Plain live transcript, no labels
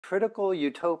critical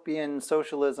utopian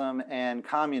socialism and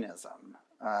communism.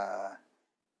 All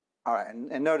right,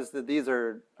 and notice that these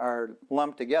are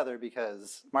lumped together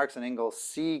because Marx and Engels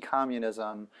see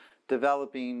communism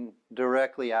developing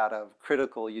directly out of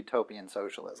critical utopian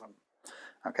socialism.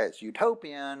 Okay, it's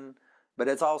utopian, but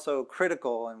it's also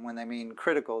critical, and when they mean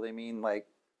critical, they mean like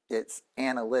it's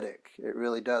analytic. It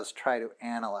really does try to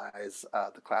analyze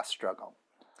the class struggle.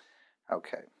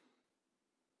 Okay.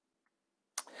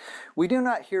 We do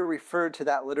not here refer to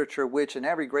that literature which in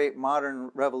every great modern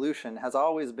revolution has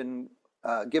always been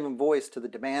given voice to the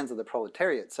demands of the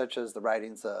proletariat, such as the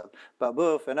writings of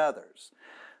Babeuf and others.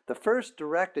 The first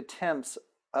direct attempts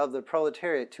of the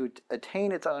proletariat to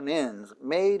attain its own ends,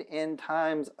 made in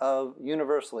times of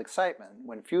universal excitement,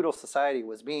 when feudal society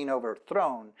was being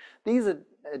overthrown, these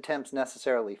attempts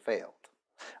necessarily failed,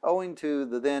 owing to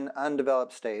the then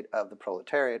undeveloped state of the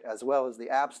proletariat, as well as the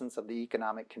absence of the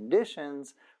economic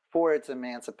conditions for its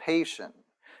emancipation,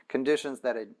 conditions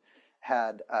that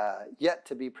had yet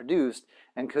to be produced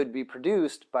and could be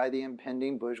produced by the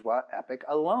impending bourgeois epoch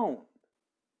alone.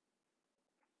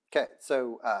 Okay,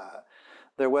 so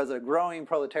there was a growing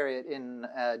proletariat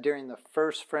during the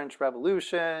first French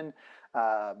Revolution.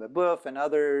 Babeuf and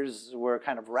others were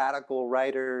kind of radical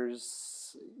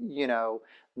writers, you know,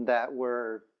 that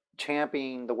were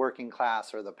championing the working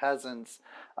class or the peasants.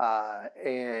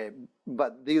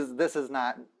 But this is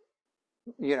not,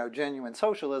 you know, genuine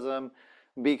socialism,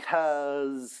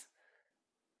 because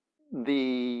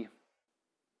the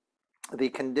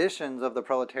conditions of the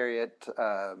proletariat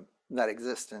that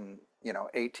exist in, you know,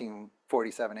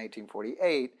 1847,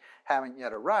 1848 haven't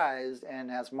yet arisen,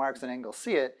 and as Marx and Engels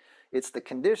see it, it's the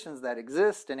conditions that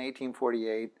exist in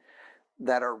 1848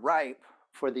 that are ripe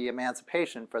for the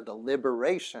emancipation, for the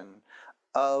liberation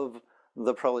of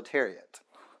the proletariat.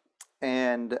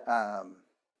 And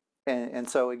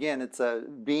so again, it's a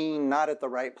being not at the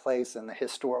right place in the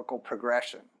historical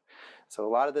progression. So a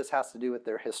lot of this has to do with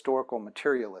their historical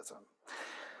materialism.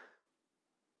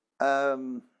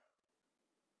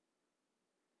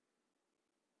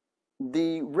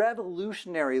 The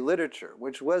revolutionary literature,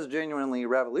 which was genuinely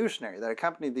revolutionary, that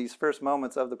accompanied these first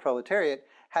moments of the proletariat,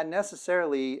 had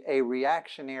necessarily a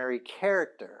reactionary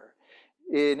character.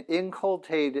 It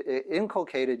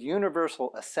inculcated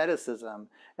universal asceticism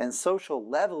and social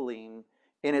leveling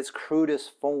in its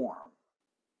crudest form.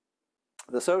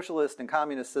 The socialist and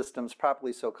communist systems,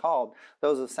 properly so called,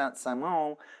 those of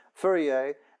Saint-Simon,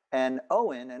 Fourier, and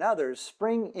Owen and others,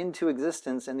 spring into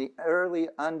existence in the early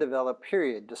undeveloped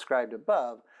period described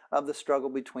above of the struggle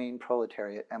between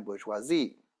proletariat and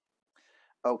bourgeoisie.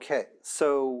 Okay,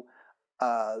 so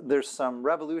there's some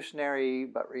revolutionary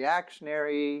but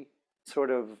reactionary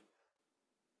sort of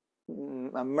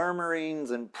murmurings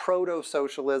and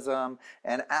proto-socialism,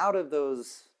 and out of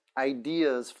those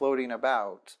ideas floating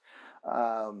about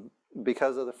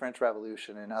because of the French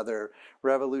Revolution and other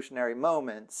revolutionary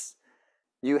moments,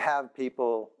 you have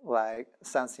people like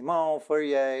Saint-Simon,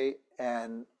 Fourier,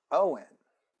 and Owen.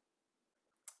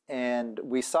 And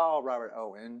we saw Robert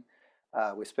Owen.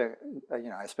 I spent a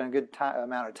good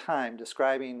amount of time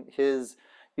describing his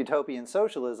utopian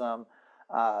socialism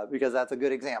because that's a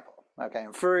good example. Okay,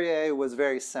 and Fourier was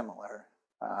very similar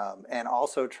and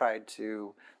also tried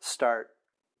to start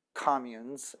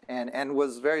communes and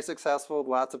was very successful.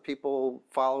 Lots of people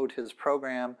followed his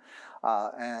program.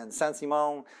 And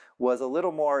Saint-Simon was a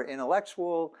little more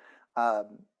intellectual,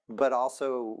 but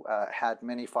also had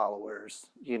many followers.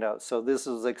 You know, so this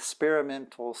is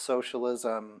experimental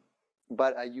socialism,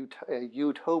 but a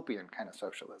utopian kind of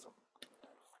socialism.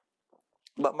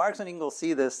 But Marx and Engels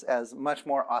see this as much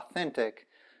more authentic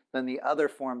than the other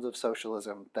forms of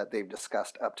socialism that they've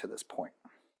discussed up to this point.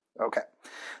 Okay,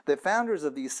 the founders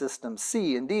of these systems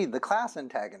see indeed the class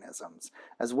antagonisms,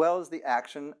 as well as the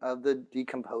action of the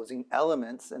decomposing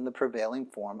elements in the prevailing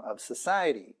form of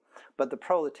society. But the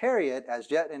proletariat,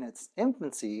 as yet in its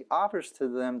infancy, offers to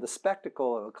them the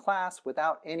spectacle of a class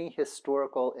without any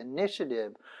historical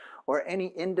initiative or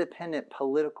any independent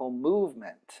political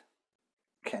movement.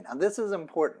 Okay, now this is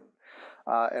important,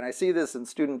 and I see this in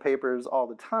student papers all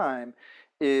the time,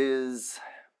 is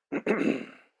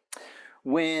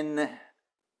when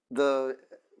the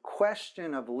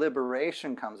question of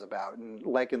liberation comes about, and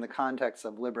like in the context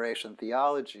of liberation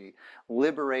theology,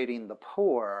 liberating the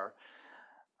poor,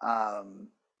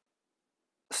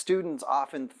 students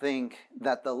often think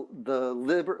that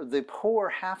the poor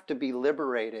have to be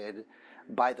liberated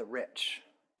by the rich.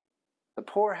 The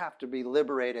poor have to be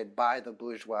liberated by the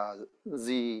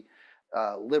bourgeoisie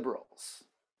liberals.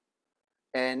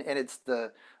 And it's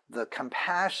the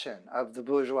compassion of the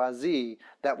bourgeoisie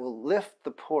that will lift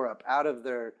the poor up out of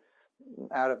their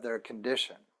their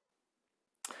condition.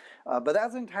 But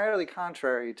that's entirely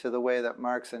contrary to the way that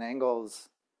Marx and Engels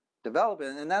develop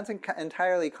it, and that's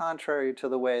entirely contrary to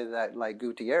the way that, like,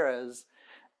 Gutierrez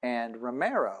and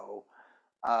Romero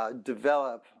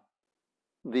develop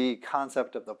the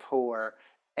concept of the poor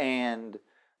and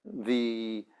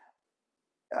the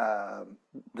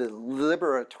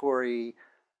liberatory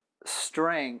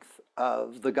strength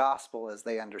of the gospel as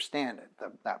they understand it,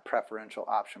 that preferential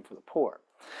option for the poor.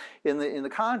 In the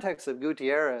context of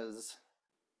Gutierrez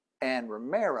and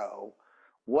Romero,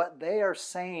 what they are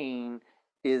saying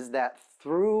is that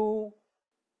through,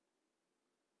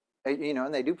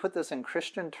 and they do put this in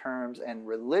Christian terms and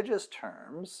religious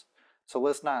terms, so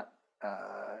let's not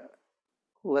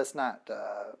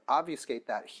obfuscate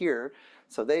that here.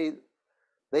 So they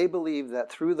believe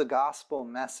that through the gospel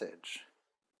message,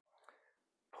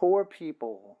 poor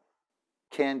people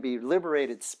can be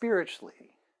liberated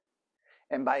spiritually.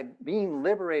 And by being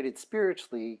liberated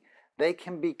spiritually, they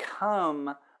can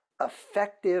become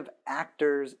effective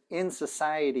actors in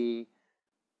society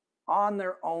on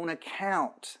their own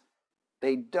account.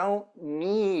 They don't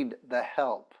need the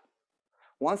help.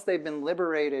 Once they've been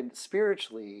liberated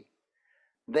spiritually,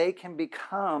 they can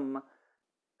become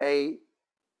a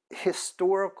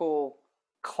historical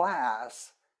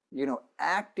class,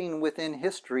 acting within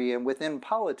history and within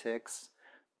politics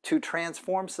to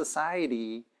transform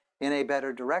society in a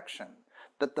better direction.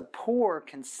 That the poor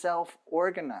can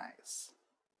self-organize,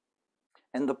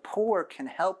 and the poor can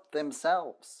help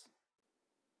themselves.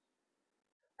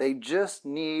 They just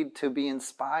need to be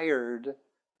inspired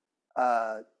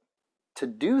to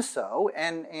do so,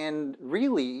 and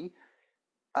really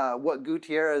what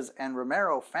Gutierrez and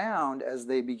Romero found as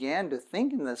they began to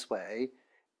think in this way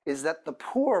is that the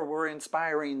poor were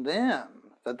inspiring them,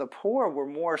 that the poor were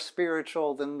more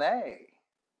spiritual than they,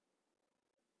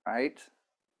 right?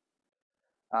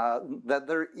 That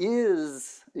there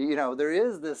is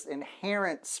this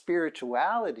inherent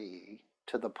spirituality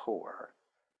to the poor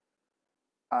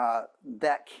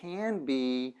that can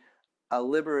be a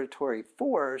liberatory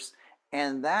force,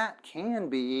 and that can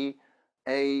be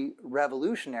a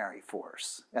revolutionary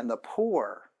force, and the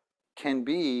poor can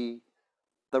be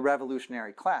the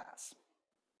revolutionary class.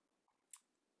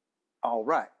 All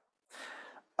right.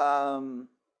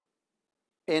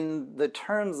 In the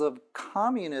terms of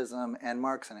communism and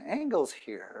Marx and Engels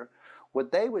here,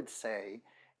 what they would say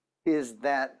is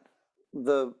that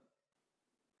the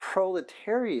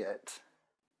proletariat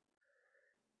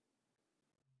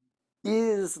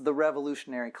is the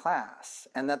revolutionary class,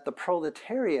 and that the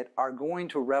proletariat are going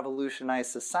to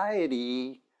revolutionize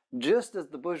society just as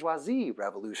the bourgeoisie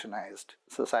revolutionized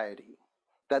society.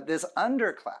 That this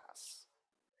underclass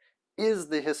is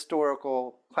the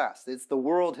historical class. It's the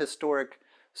world historic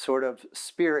sort of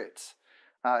spirit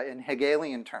in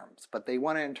Hegelian terms, but they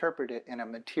want to interpret it in a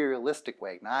materialistic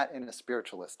way, not in a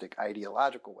spiritualistic,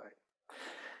 ideological way.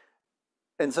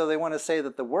 And so they want to say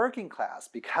that the working class,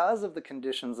 because of the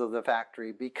conditions of the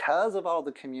factory, because of all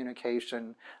the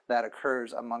communication that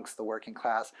occurs amongst the working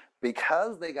class,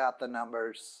 because they got the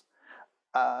numbers,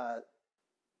 that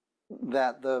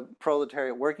the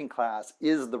proletariat working class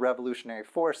is the revolutionary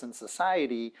force in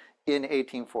society in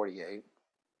 1848.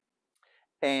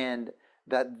 And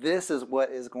that this is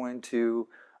what is going to,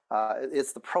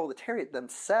 it's the proletariat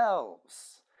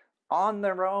themselves, on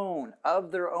their own,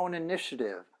 of their own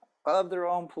initiative, of their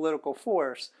own political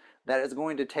force, that is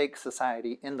going to take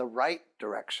society in the right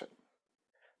direction.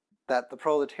 That the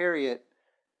proletariat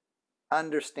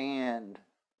understand,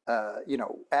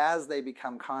 as they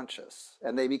become conscious,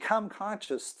 and they become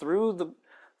conscious through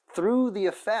the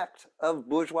effect of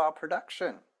bourgeois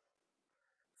production.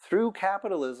 Through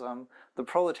capitalism, the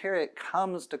proletariat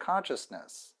comes to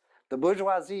consciousness. The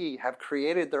bourgeoisie have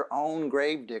created their own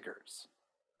grave diggers,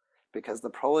 because the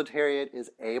proletariat is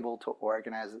able to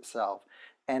organize itself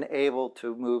and able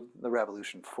to move the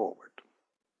revolution forward.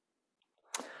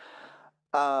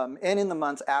 And in the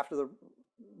months after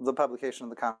the publication of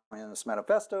the Communist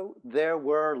Manifesto, there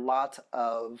were lots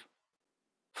of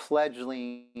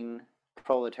fledgling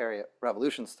proletariat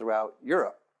revolutions throughout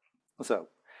Europe. So,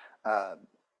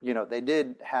 they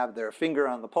did have their finger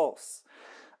on the pulse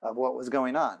of what was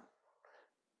going on.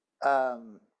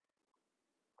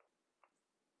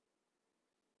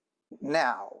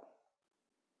 Now,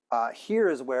 here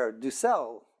is where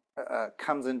Dussel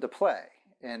comes into play,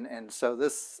 and so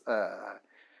this,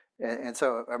 and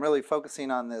so I'm really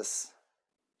focusing on this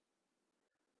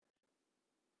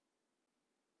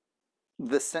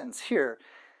sentence here.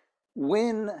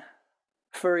 When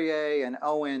Fourier and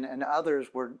Owen and others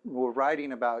were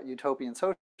writing about utopian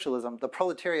socialism, the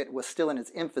proletariat was still in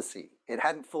its infancy. It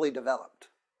hadn't fully developed.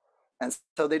 And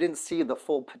so they didn't see the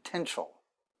full potential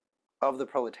of the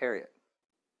proletariat.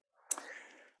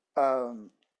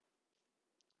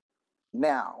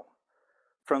 Now,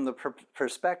 from the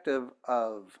perspective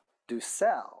of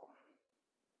Dussel,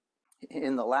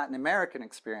 in the Latin American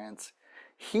experience,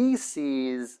 he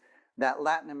sees that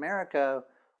Latin America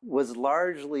was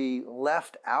largely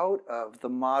left out of the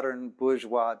modern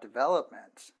bourgeois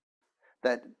development.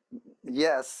 That,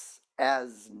 yes,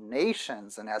 as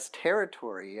nations and as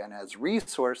territory and as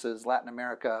resources, Latin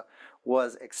America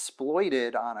was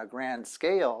exploited on a grand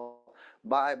scale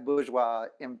by bourgeois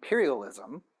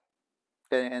imperialism.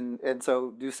 And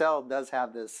so Dussel does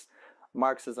have this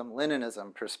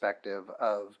Marxism-Leninism perspective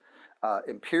of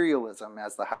imperialism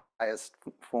as the highest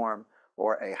form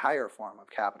or a higher form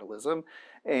of capitalism,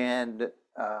 and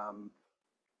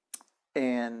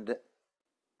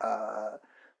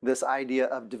this idea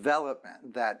of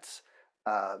development that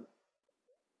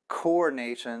core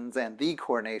nations and the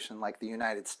core nation like the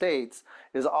United States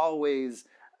is always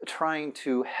trying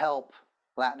to help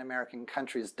Latin American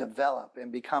countries develop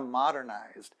and become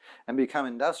modernized and become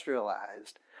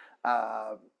industrialized.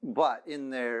 But in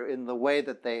the way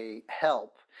that they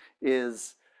help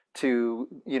is to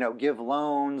give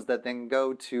loans that then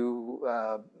go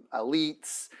to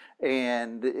elites,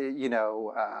 and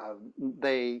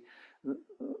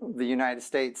the United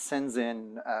States sends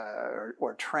in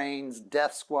or trains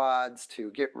death squads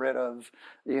to get rid of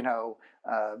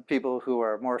people who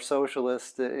are more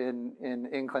socialist in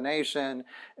inclination,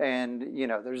 and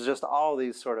there's just all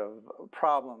these sort of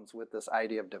problems with this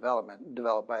idea of development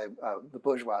developed by the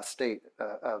bourgeois state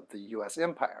of the U.S.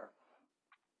 empire.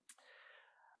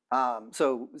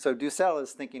 So Dussel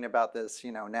is thinking about this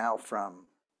now from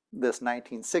this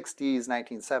 1960s,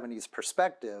 1970s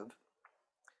perspective,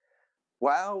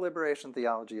 while liberation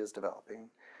theology is developing.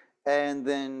 And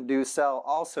then Dussel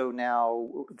also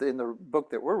now, in the book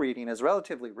that we're reading, is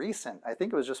relatively recent. I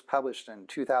think it was just published in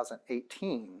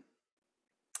 2018.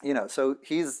 So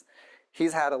he's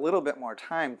had a little bit more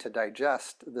time to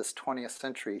digest this 20th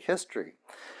century history,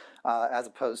 as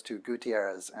opposed to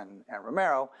Gutierrez and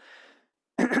Romero.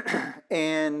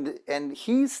 and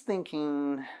he's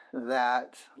thinking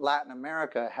that Latin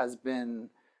America has been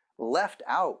left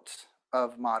out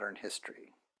of modern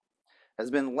history,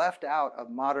 has been left out of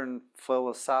modern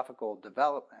philosophical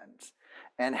development,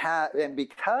 and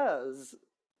because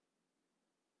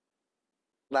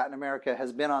Latin America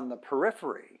has been on the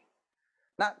periphery,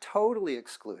 not totally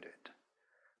excluded,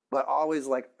 but always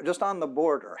like just on the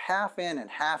border, half in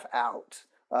and half out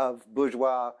of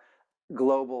bourgeois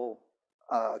global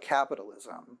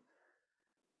capitalism,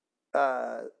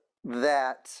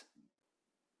 that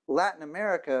Latin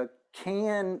America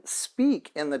can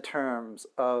speak in the terms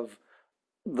of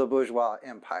the bourgeois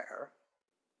empire,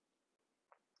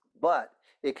 but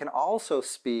it can also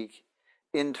speak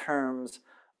in terms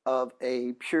of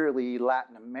a purely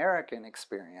Latin American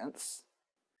experience,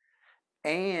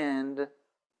 and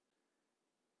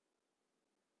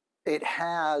it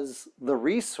has the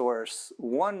resource.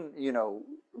 One,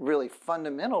 really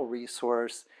fundamental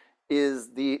resource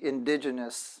is the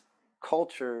indigenous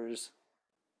cultures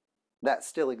that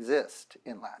still exist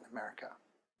in Latin America.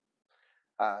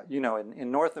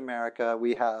 In North America,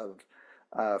 we have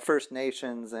First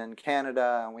Nations in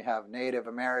Canada, and we have Native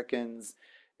Americans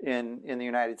in the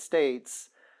United States,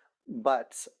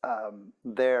 but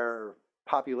their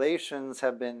populations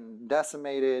have been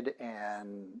decimated,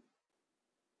 and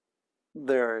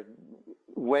there are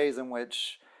ways in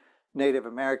which Native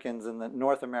Americans in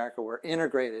North America were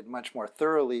integrated much more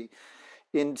thoroughly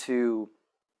into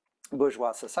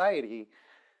bourgeois society.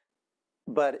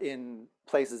 But in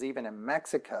places even in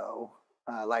Mexico,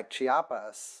 like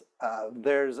Chiapas,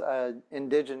 there's an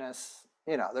indigenous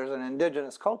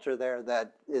culture there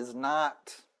that is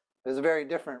very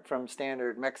different from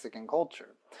standard Mexican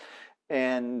culture.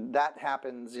 And that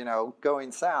happens,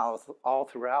 going south all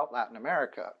throughout Latin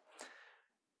America.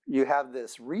 You have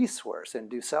this resource in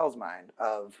Dussel's mind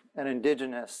of an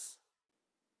indigenous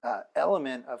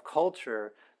element of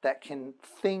culture that can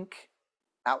think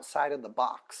outside of the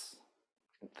box,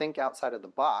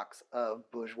 of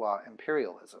bourgeois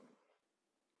imperialism.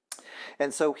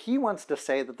 And so he wants to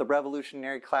say that the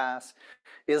revolutionary class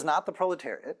is not the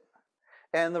proletariat,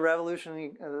 and the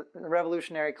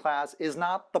revolutionary class is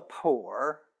not the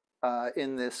poor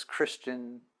in this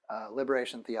Christian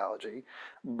liberation theology,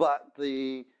 but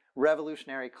the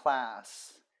revolutionary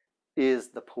class is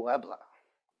the puebla,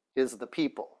 is the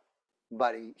people.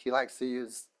 But he likes to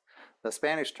use the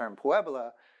Spanish term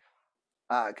puebla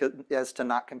as to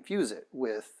not confuse it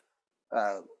with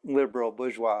liberal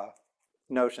bourgeois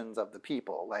notions of the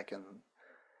people, like in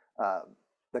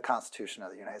the Constitution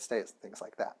of the United States, things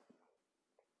like that.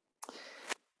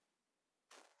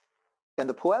 And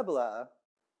the Puebla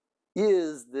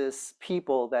is this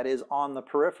people that is on the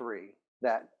periphery,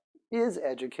 that is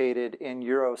educated in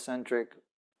Eurocentric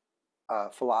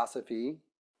philosophy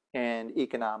and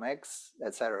economics,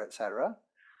 et cetera,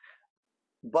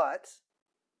 but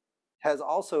has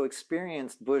also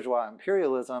experienced bourgeois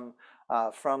imperialism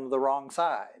from the wrong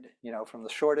side, from the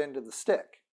short end of the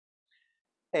stick.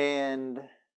 And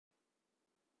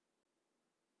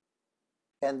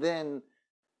then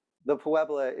the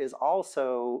Puebla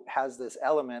has this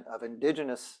element of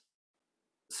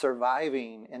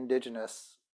surviving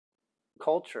indigenous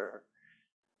culture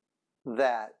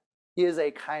that is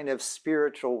a kind of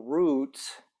spiritual root,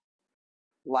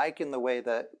 like in the way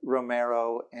that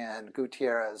Romero and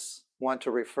Gutierrez want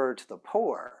to refer to the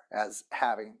poor as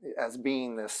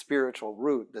being this spiritual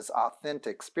root, this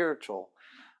authentic spiritual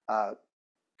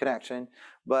connection.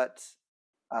 But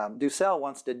Dussel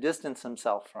wants to distance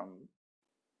himself from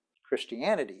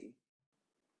Christianity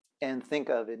and think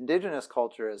of indigenous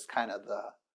culture as kind of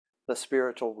the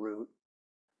spiritual root,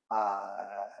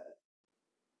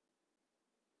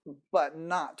 but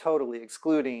not totally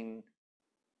excluding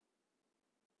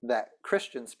that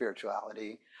Christian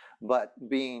spirituality, but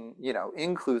being,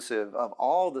 inclusive of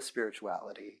all the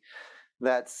spirituality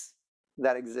that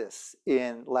exists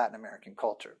in Latin American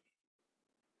culture.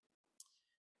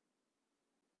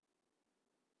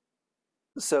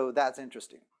 So that's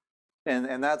interesting,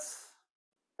 and that's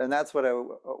what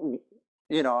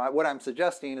what I'm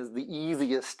suggesting is the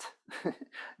easiest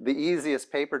the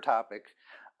easiest paper topic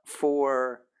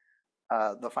for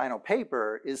the final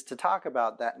paper is to talk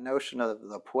about that notion of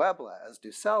the Puebla as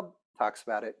Dussel talks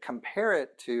about it, compare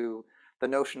it to the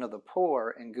notion of the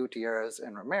poor in Gutierrez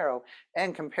and Romero,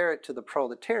 and compare it to the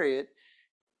proletariat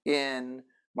in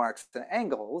Marx and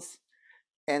Engels,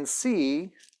 and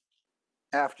see,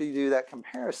 after you do that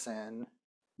comparison,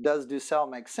 does Dussel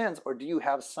make sense, or do you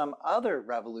have some other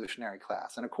revolutionary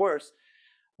class? And of course,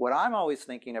 what I'm always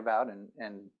thinking about, and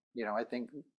I think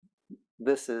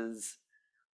this is,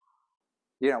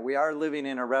 we are living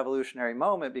in a revolutionary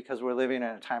moment because we're living in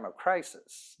a time of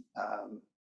crisis.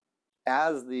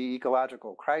 As the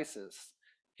ecological crisis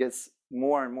gets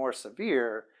more and more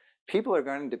severe, people are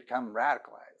going to become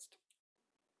radicalized.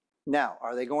 Now,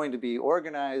 are they going to be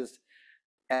organized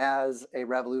as a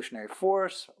revolutionary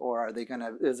force, or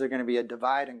is there going to be a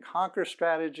divide and conquer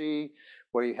strategy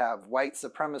where you have white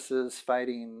supremacists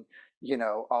fighting,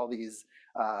 all these,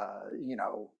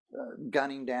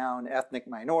 gunning down ethnic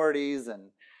minorities,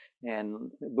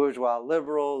 and bourgeois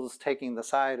liberals taking the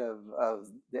side of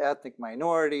the ethnic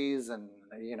minorities, and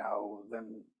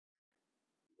then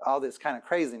all this kind of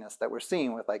craziness that we're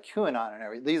seeing with like QAnon and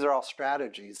everything. These are all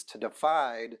strategies to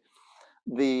divide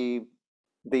the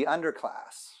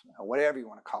underclass, whatever you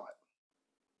want to call it,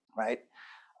 right?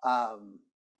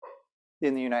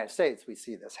 In the United States, we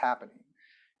see this happening,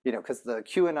 because the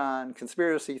QAnon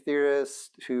conspiracy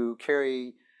theorists who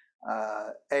carry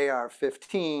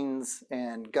AR-15s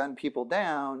and gun people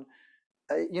down,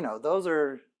 those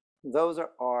are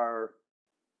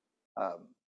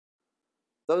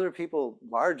people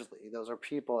largely. Those are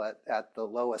people at the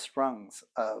lowest rungs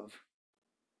of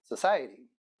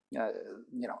society.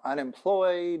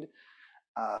 Unemployed,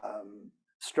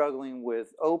 struggling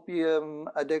with opium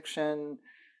addiction,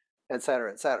 et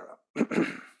cetera, et cetera.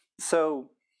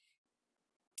 So,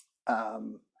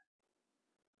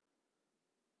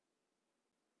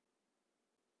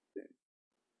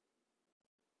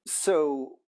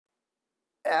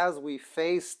 as we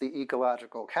face the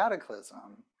ecological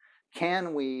cataclysm,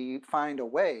 can we find a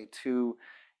way to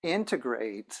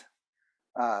integrate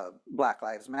Black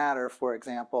Lives Matter, for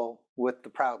example, with the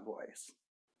Proud Boys?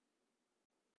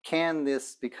 Can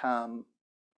this become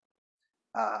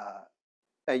a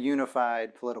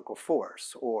unified political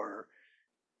force,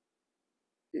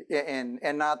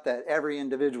 and not that every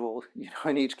individual,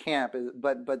 in each camp is,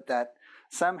 but that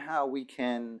somehow we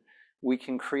can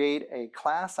create a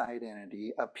class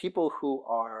identity of people who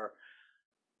are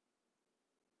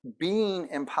being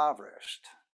impoverished,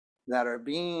 that are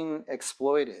being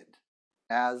exploited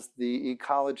as the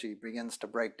ecology begins to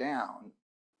break down,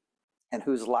 and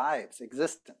whose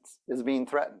existence is being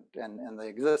threatened, and the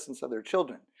existence of their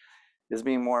children is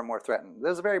being more and more threatened.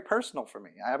 This is very personal for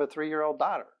me. I have a 3-year-old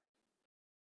daughter.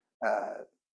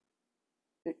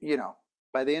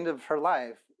 By the end of her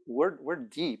life, we're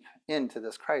deep into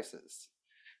this crisis,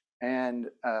 and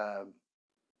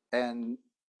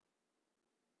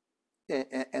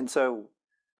so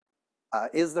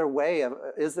Is there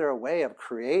a way of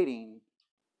creating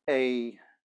a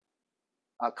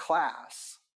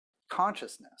class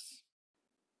consciousness?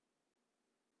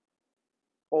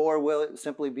 Or will it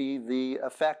simply be the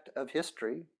effect of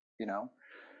history? You know,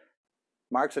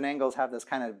 Marx and Engels have this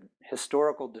kind of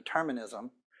historical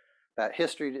determinism that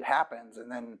history happens and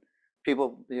then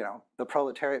people, you know, the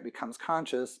proletariat becomes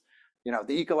conscious, you know,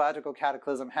 the ecological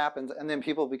cataclysm happens and then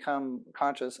people become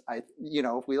conscious. You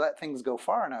know, if we let things go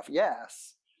far enough,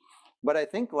 yes. But I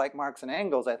think like Marx and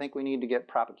Engels, I think we need to get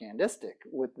propagandistic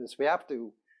with this. We have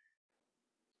to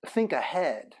think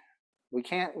ahead. We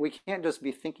can't just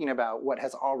be thinking about what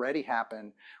has already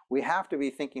happened. We have to be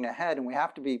thinking ahead, and we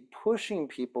have to be pushing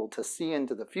people to see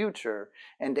into the future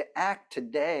and to act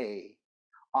today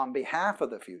on behalf of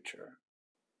the future.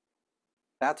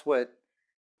 That's what,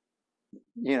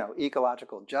 you know,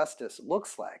 ecological justice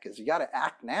looks like, is you got to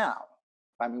act now.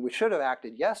 I mean, we should have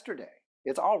acted yesterday.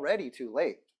 It's already too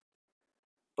late.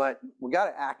 But we got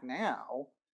to act now.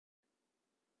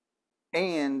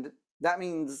 And that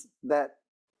means that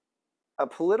a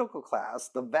political class,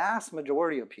 the vast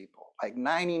majority of people, like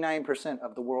 99%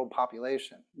 of the world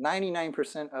population,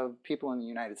 99% of people in the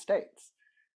United States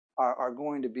are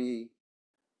going to be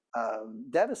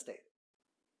devastated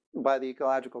by the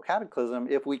ecological cataclysm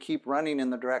if we keep running in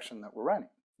the direction that we're running.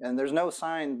 And there's no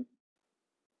sign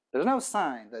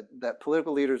that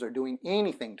political leaders are doing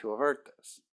anything to avert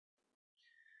this.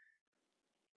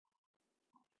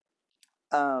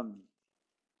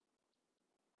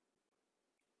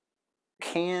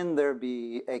 Can there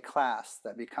be a class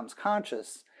that becomes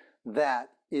conscious that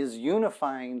is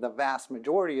unifying the vast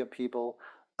majority of people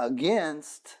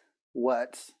against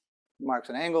what Marx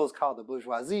and Engels call the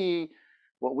bourgeoisie,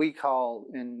 what we call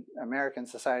in American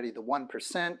society the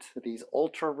 1%, these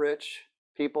ultra-rich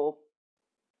people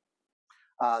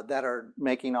that are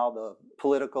making all the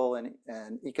political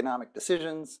and economic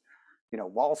decisions, you know,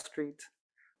 Wall Street?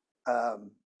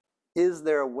 Is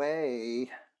there a way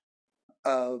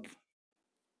of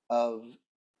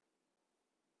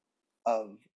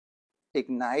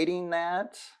igniting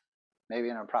that, maybe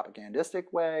in a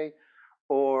propagandistic way,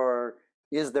 or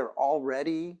is there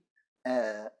already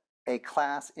a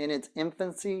class in its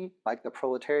infancy, like the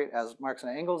proletariat, as Marx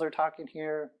and Engels are talking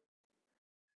here?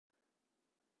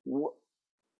 You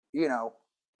know,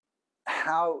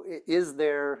 how is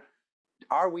there?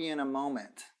 Are we in a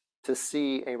moment to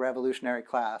see a revolutionary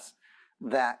class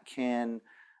that can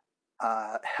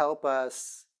help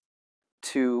us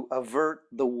to avert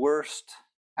the worst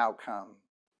outcome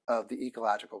of the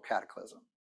ecological cataclysm?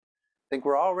 I think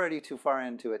we're already too far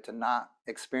into it to not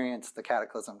experience the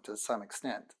cataclysm to some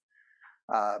extent.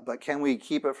 But can we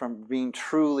keep it from being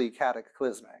truly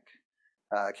cataclysmic?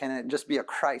 Can it just be a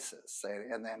crisis,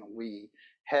 and then we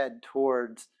head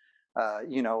towards,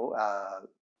 you know,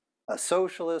 a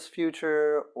socialist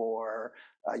future or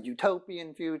a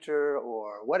utopian future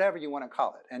or whatever you want to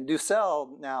call it? And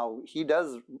Dussel, now, he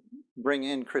does bring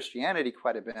in Christianity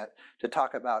quite a bit to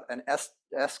talk about an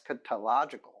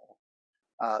eschatological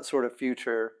sort of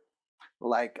future,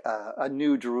 like a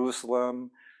new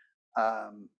Jerusalem,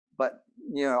 but,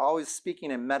 you know, always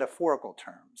speaking in metaphorical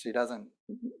terms.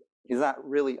 He's not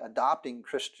really adopting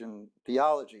Christian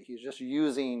theology. He's just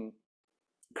using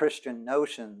Christian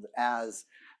notions as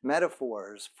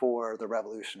metaphors for the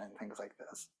revolution and things like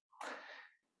this.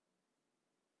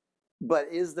 But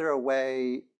is there a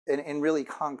way, in really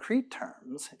concrete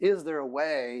terms, is there a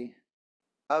way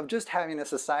of just having a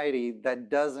society that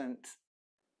doesn't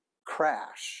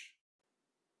crash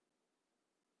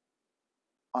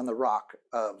on the rock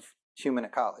of human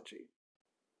ecology?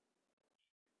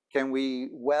 Can we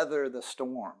weather the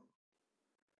storm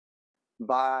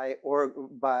by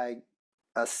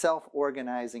a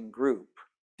self-organizing group?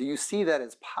 Do you see that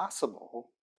as possible?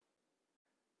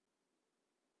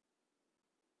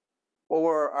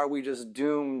 Or are we just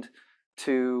doomed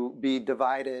to be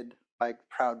divided like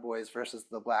Proud Boys versus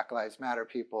the Black Lives Matter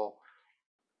people,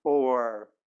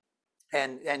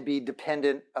 and be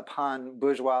dependent upon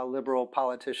bourgeois liberal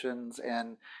politicians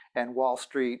and Wall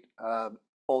Street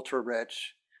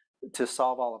ultra-rich to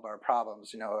solve all of our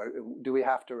problems? You know, do we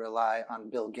have to rely on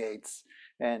Bill Gates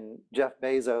and Jeff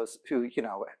Bezos, who, you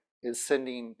know, is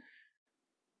sending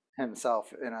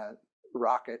himself in a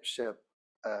rocket ship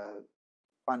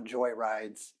on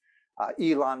joyrides?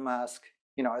 Elon Musk,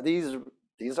 you know, are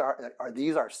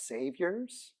these our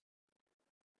saviors?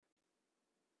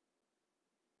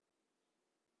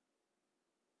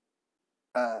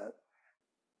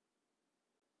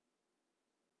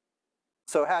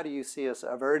 So how do you see us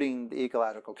averting the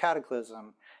ecological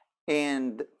cataclysm?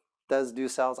 And does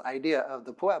Dussel's idea of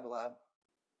the Puebla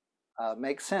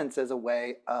make sense as a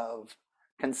way of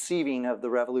conceiving of the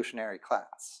revolutionary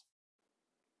class.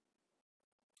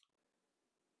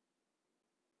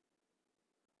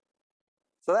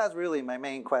 So that's really my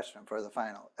main question for the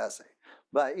final essay.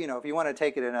 But, if you want to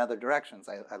take it in other directions,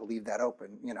 I leave that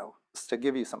open, to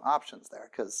give you some options there,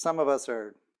 because some of us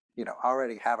are,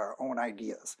 already have our own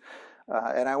ideas.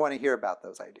 And I want to hear about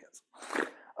those ideas.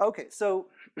 Okay, so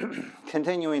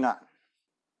continuing on.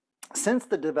 Since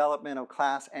the development of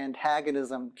class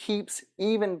antagonism keeps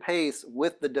even pace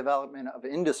with the development of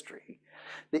industry,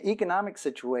 the economic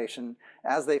situation,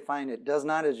 as they find it, does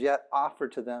not as yet offer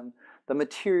to them the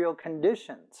material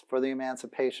conditions for the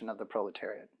emancipation of the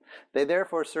proletariat. They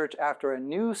therefore search after a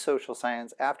new social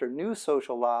science, after new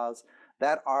social laws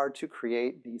that are to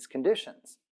create these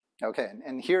conditions. Okay,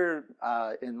 and here,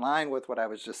 in line with what I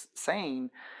was just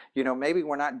saying, maybe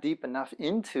we're not deep enough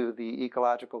into the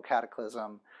ecological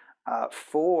cataclysm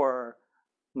for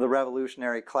the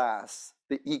revolutionary class,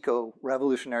 the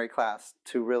eco-revolutionary class,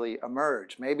 to really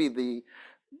emerge. Maybe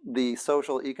the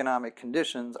social economic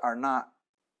conditions are not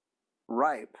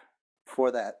ripe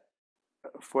for that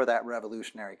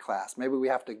revolutionary class. Maybe we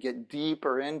have to get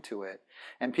deeper into it,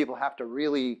 and people have to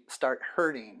really start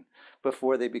hurting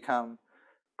before they become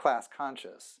class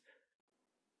conscious.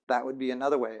 That would be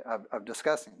another way of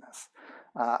discussing this.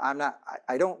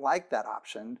 I don't like that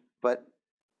option, but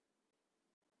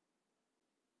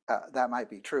that might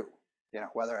be true,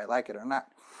 whether I like it or not.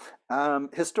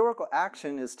 Historical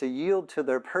action is to yield to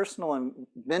their personal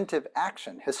inventive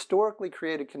action, historically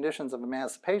created conditions of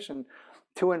emancipation,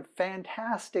 to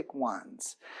fantastic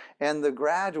ones, and the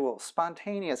gradual,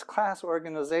 spontaneous class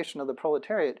organization of the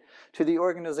proletariat to the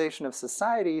organization of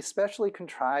society specially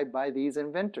contrived by these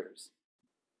inventors.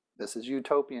 This is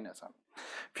utopianism.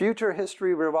 Future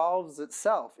history revolves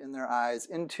itself, in their eyes,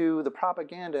 into the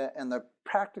propaganda and the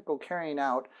practical carrying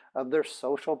out of their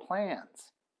social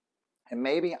plans. And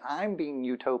maybe I'm being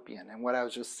utopian in what I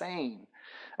was just saying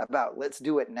about let's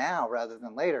do it now rather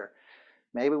than later.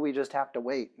 Maybe we just have to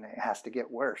wait and it has to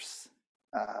get worse.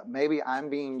 Maybe I'm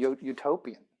being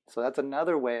utopian. So that's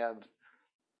another way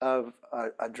of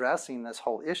addressing this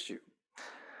whole issue.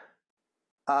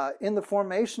 In the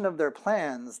formation of their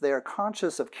plans, they are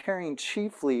conscious of caring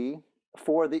chiefly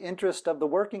for the interest of the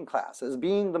working class as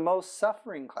being the most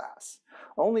suffering class.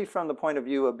 Only from the point of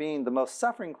view of being the most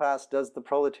suffering class does the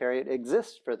proletariat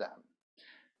exist for them.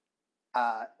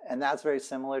 And that's very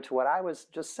similar to what I was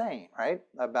just saying, right?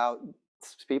 About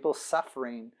people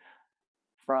suffering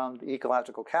from the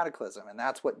ecological cataclysm, and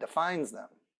that's what defines them.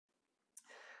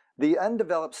 The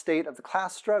undeveloped state of the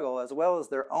class struggle, as well as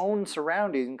their own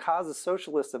surrounding, causes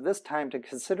socialists of this time to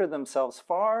consider themselves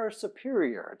far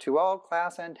superior to all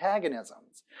class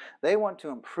antagonisms. They want to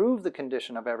improve the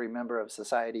condition of every member of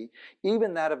society,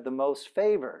 even that of the most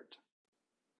favored,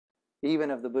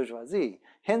 even of the bourgeoisie.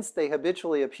 Hence, they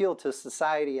habitually appeal to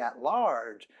society at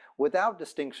large without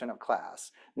distinction of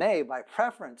class, nay, by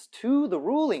preference to the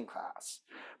ruling class.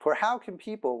 For how can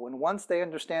people, when once they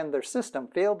understand their system,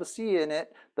 fail to see in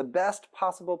it the best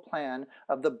possible plan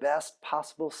of the best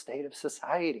possible state of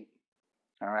society?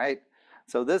 All right?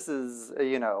 So this is,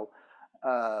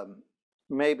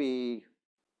 maybe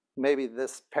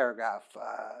this paragraph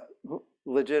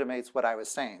legitimates what I was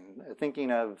saying,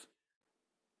 thinking of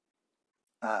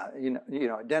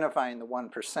identifying the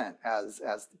 1% as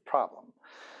the problem.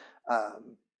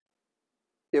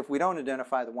 If we don't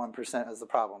identify the 1% as the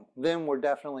problem, then we're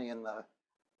definitely in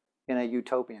a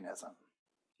utopianism.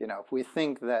 If we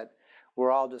think that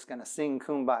we're all just going to sing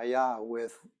kumbaya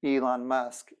with Elon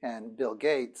Musk and Bill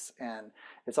Gates and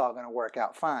it's all going to work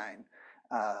out fine,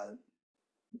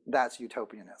 that's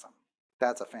utopianism.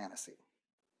 That's a fantasy.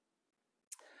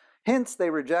 Hence, they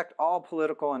reject all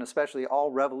political and especially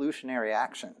all revolutionary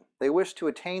action. They wish to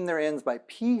attain their ends by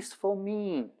peaceful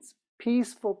means,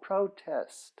 peaceful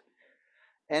protest,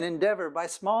 and endeavor by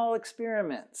small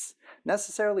experiments,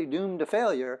 necessarily doomed to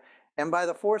failure, and by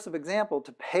the force of example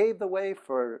to pave the way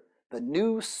for the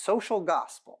new social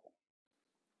gospel.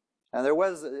 And there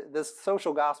was, this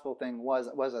social gospel thing was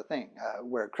a thing,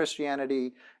 where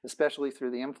Christianity, especially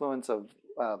through the influence of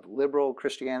liberal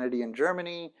Christianity in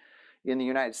Germany, in the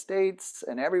United States,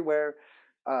 and everywhere,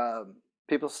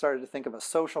 people started to think of a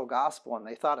social gospel, and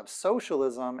they thought of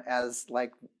socialism as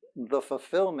like the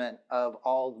fulfillment of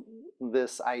all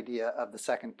this idea of the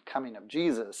second coming of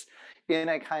Jesus in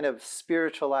a kind of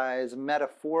spiritualized,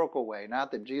 metaphorical way.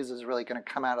 Not that Jesus is really going to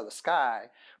come out of the sky,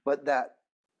 but that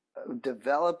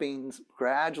developing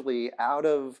gradually out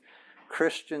of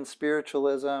Christian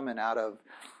spiritualism and out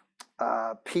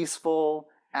of peaceful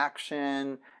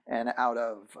action and out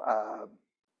of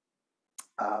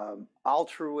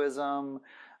altruism,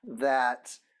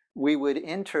 that we would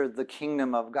enter the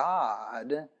kingdom of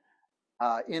God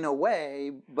in a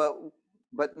way,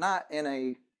 but not in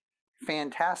a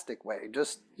fantastic way.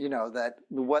 Just, that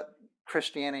what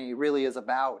Christianity really is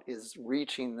about is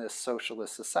reaching this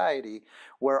socialist society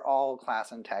where all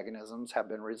class antagonisms have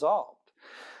been resolved.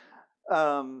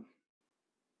 And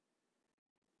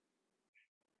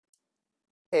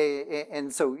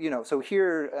so, so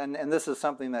here, and this is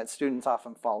something that students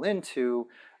often fall into.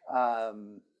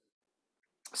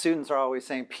 Students are always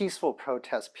saying peaceful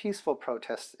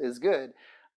protest is good.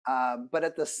 But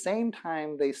at the same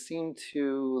time, they seem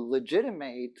to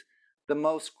legitimate the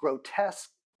most grotesque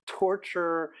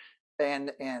torture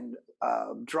and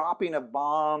dropping of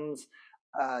bombs,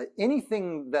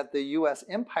 anything that the US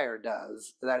empire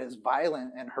does that is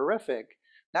violent and horrific,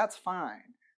 that's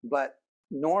fine. But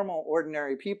normal,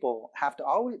 ordinary people have to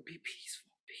always be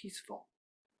peaceful.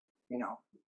 You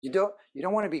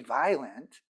don't want to be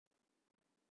violent,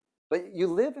 but you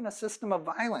live in a system of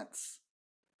violence.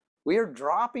 We are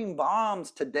dropping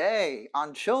bombs today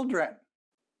on children.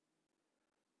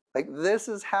 Like, this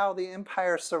is how the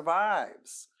empire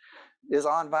survives, is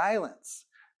on violence.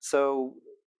 So,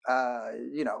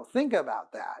 think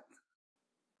about that.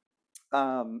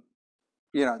 And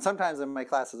sometimes in my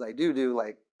classes I do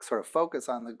like sort of focus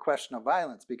on the question of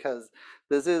violence, because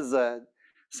this is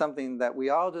something that we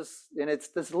all just, and it's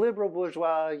this liberal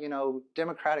bourgeois,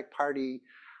 Democratic Party,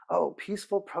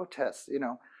 peaceful protests,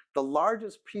 The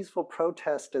largest peaceful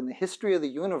protest in the history of the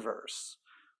universe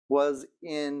was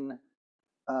in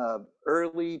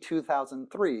early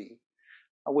 2003,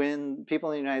 when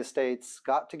people in the United States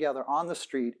got together on the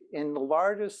street in the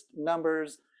largest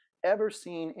numbers ever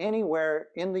seen anywhere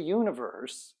in the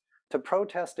universe to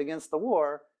protest against the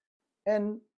war,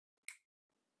 and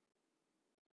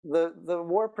the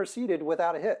war proceeded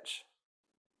without a hitch.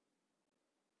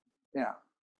 Yeah,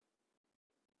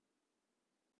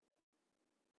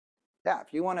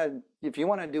 if you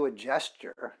want to do a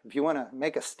gesture, if you want to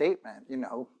make a statement,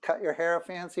 cut your hair a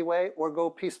fancy way or go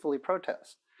peacefully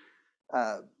protest.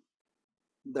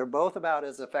 They're both about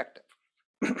as effective.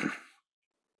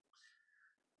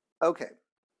 Okay.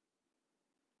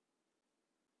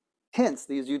 Hence,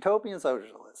 these utopian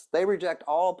socialists, they reject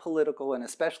all political and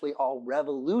especially all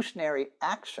revolutionary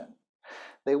action.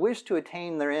 They wish to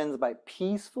attain their ends by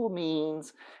peaceful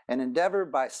means and endeavor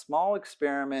by small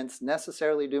experiments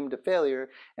necessarily doomed to failure,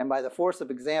 and by the force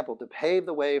of example to pave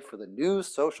the way for the new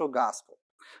social gospel.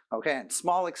 Okay, and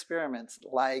small experiments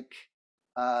like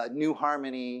New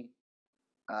Harmony,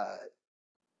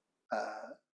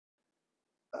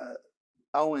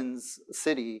 Owens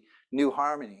City, New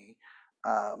Harmony,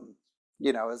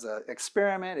 as an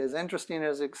experiment, is interesting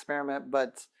as an experiment,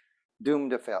 but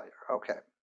doomed to failure. Okay.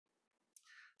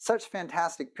 Such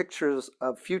fantastic pictures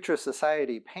of future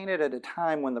society painted at a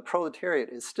time when the proletariat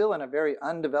is still in a very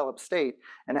undeveloped state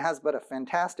and has but a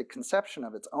fantastic conception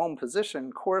of its own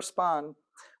position correspond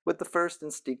with the first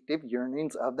instinctive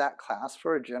yearnings of that class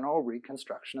for a general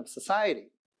reconstruction of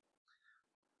society.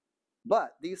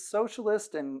 But these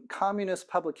socialist and communist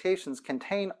publications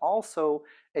contain also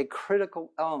a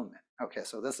critical element. Okay,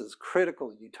 so this is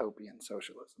critical utopian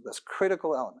socialism, this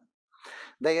critical element.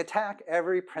 They attack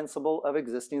every principle of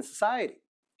existing society.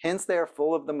 Hence, they are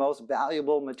full of the most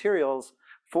valuable materials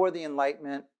for the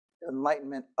enlightenment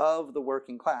of the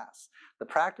working class. The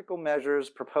practical measures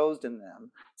proposed in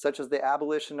them, such as the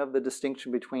abolition of the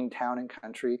distinction between town and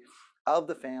country, of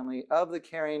the family, of the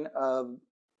carrying of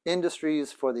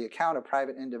industries for the account of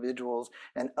private individuals,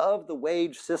 and of the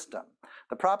wage system,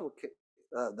 the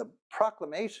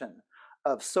proclamation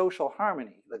of social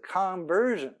harmony, the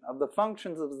conversion of the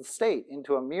functions of the state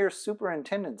into a mere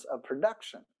superintendence of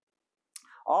production.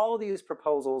 All these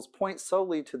proposals point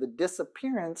solely to the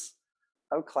disappearance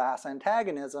of class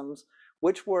antagonisms,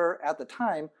 which were, at the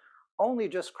time, only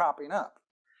just cropping up,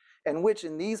 and which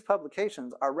in these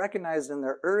publications are recognized in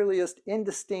their earliest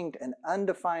indistinct and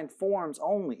undefined forms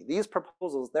only. These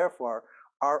proposals, therefore,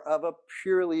 are of a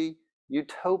purely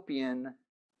utopian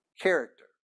character.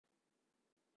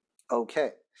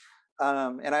 Okay,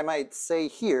 and I might say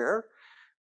here,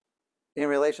 in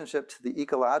relationship to the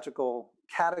ecological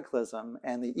cataclysm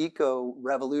and the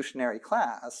eco-revolutionary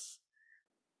class,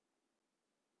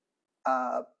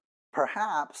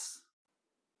 perhaps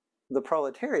the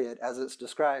proletariat, as it's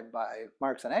described by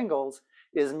Marx and Engels,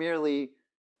 is merely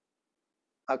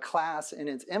a class in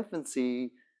its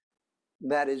infancy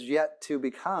that is yet to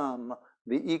become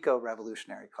the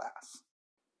eco-revolutionary class.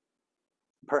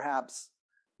 Perhaps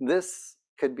this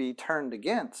could be turned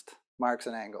against Marx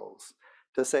and Engels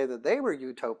to say that they were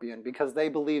utopian because they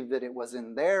believed that it was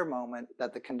in their moment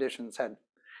that the conditions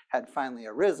had finally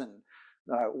arisen,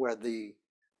 where the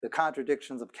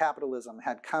contradictions of capitalism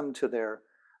had come to their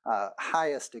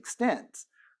highest extent.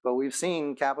 But we've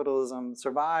seen capitalism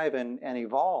survive and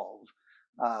evolve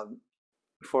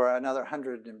for another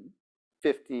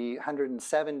 150,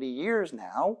 170 years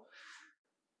now.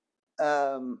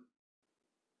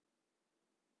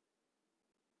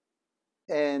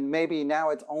 And maybe now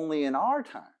it's only in our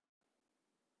time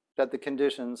that the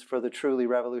conditions for the truly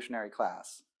revolutionary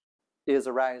class is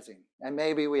arising. And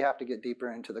maybe we have to get deeper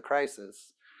into the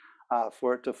crisis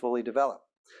for it to fully develop.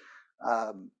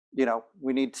 You know,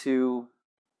 we need to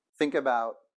think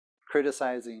about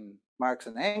criticizing Marx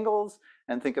and Engels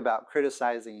and think about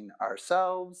criticizing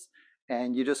ourselves.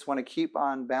 And you just want to keep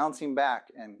on bouncing back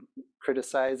and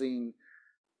criticizing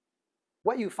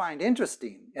what you find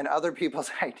interesting in other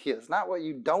people's ideas, not what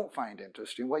you don't find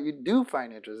interesting, what you do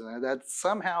find interesting, that's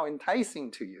somehow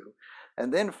enticing to you,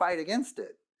 and then fight against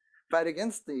it. Fight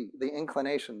against the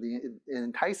inclination, the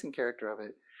enticing character of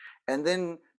it, and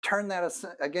then turn that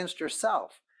against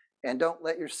yourself, and don't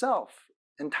let yourself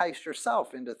entice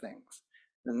yourself into things.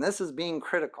 And this is being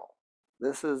critical.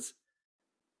 This is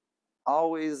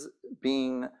always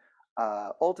being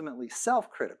ultimately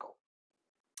self-critical.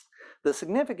 The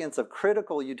significance of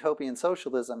critical utopian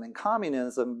socialism and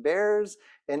communism bears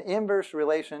an inverse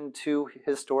relation to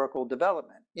historical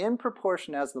development. In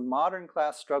proportion as the modern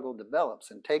class struggle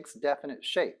develops and takes definite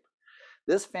shape,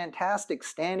 this fantastic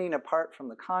standing apart from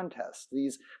the contest,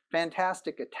 these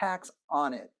fantastic attacks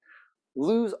on it,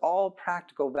 lose all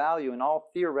practical value and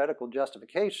all theoretical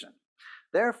justification.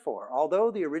 Therefore, although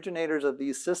the originators of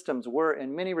these systems were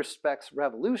in many respects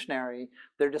revolutionary,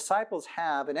 their disciples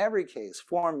have, in every case,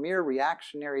 formed mere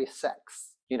reactionary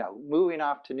sects. You know, moving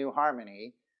off to New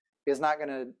Harmony is not going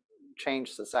to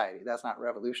change society. That's not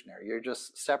revolutionary. You're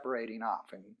just separating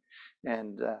off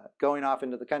and going off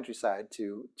into the countryside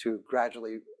to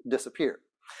gradually disappear.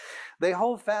 They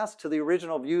hold fast to the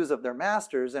original views of their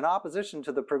masters in opposition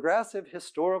to the progressive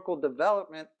historical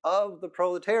development of the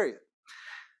proletariat.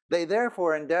 They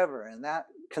therefore endeavor, and that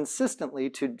consistently,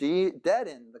 to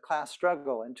deaden the class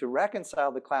struggle and to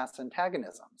reconcile the class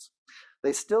antagonisms.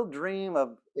 They still dream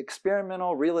of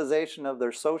experimental realization of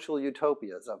their social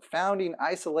utopias, of founding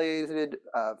isolated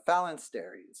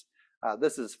phalansteries.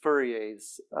 This is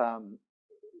Fourier's,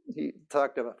 he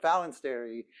talked about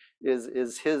phalanstery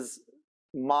is his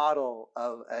model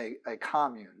of a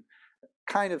commune,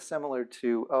 kind of similar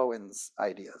to Owen's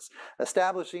ideas.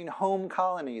 Establishing home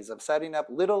colonies, of setting up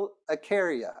little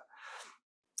Icaria,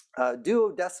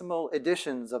 duodecimal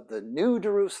editions of the New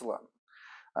Jerusalem,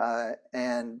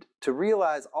 and to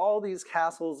realize all these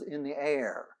castles in the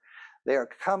air. They are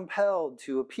compelled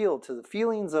to appeal to the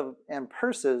feelings of and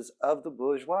purses of the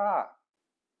bourgeois.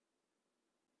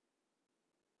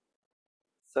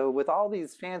 So with all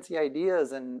these fancy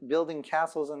ideas and building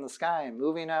castles in the sky and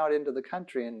moving out into the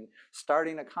country and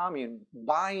starting a commune,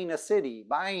 buying a city,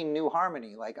 buying New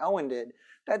Harmony like Owen did,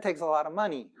 that takes a lot of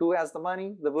money. Who has the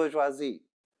money? The bourgeoisie.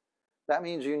 That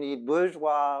means you need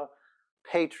bourgeois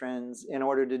patrons in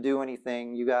order to do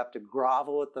anything. You have to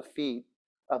grovel at the feet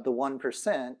of the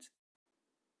 1%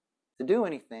 to do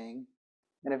anything.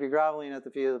 And if you're groveling at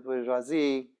the feet of the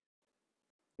bourgeoisie,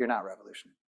 you're not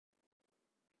revolutionary.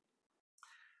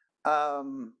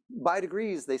 By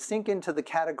degrees, they sink into the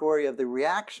category of the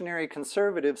reactionary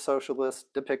conservative socialists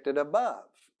depicted above,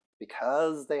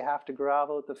 because they have to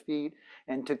grovel at the feet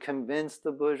and to convince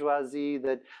the bourgeoisie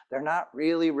that they're not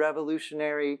really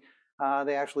revolutionary,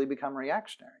 they actually become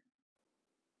reactionary.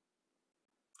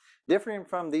 Differing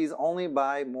from these only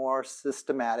by more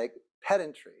systematic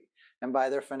pedantry and by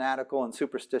their fanatical and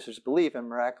superstitious belief in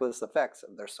miraculous effects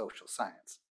of their social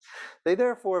science. They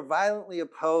therefore violently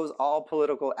oppose all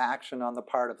political action on the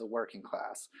part of the working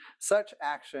class. Such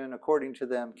action, according to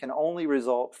them, can only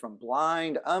result from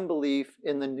blind unbelief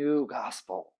in the new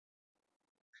gospel.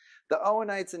 The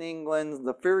Owenites in England,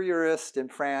 the Fourierists in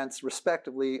France,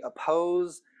 respectively,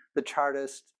 oppose the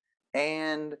Chartists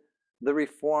and the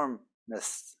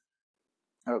Reformists.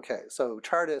 Okay, so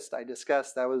Chartist, I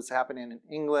discussed, that was happening in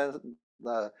England.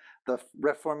 The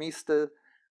Reformistes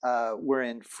were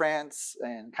in France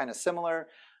and kind of similar,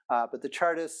 but the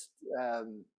Chartists,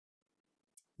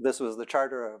 this was the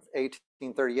Charter of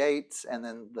 1838, and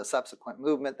then the subsequent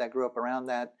movement that grew up around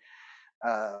that,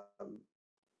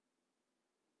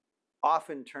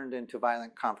 often turned into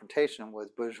violent confrontation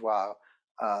with bourgeois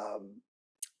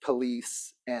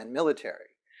police and military.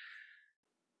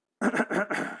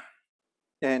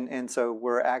 And so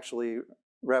we're actually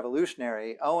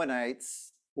revolutionary.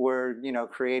 Owenites were,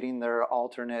 creating their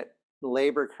alternate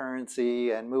labor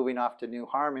currency and moving off to New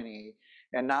Harmony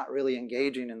and not really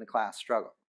engaging in the class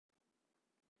struggle.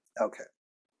 Okay.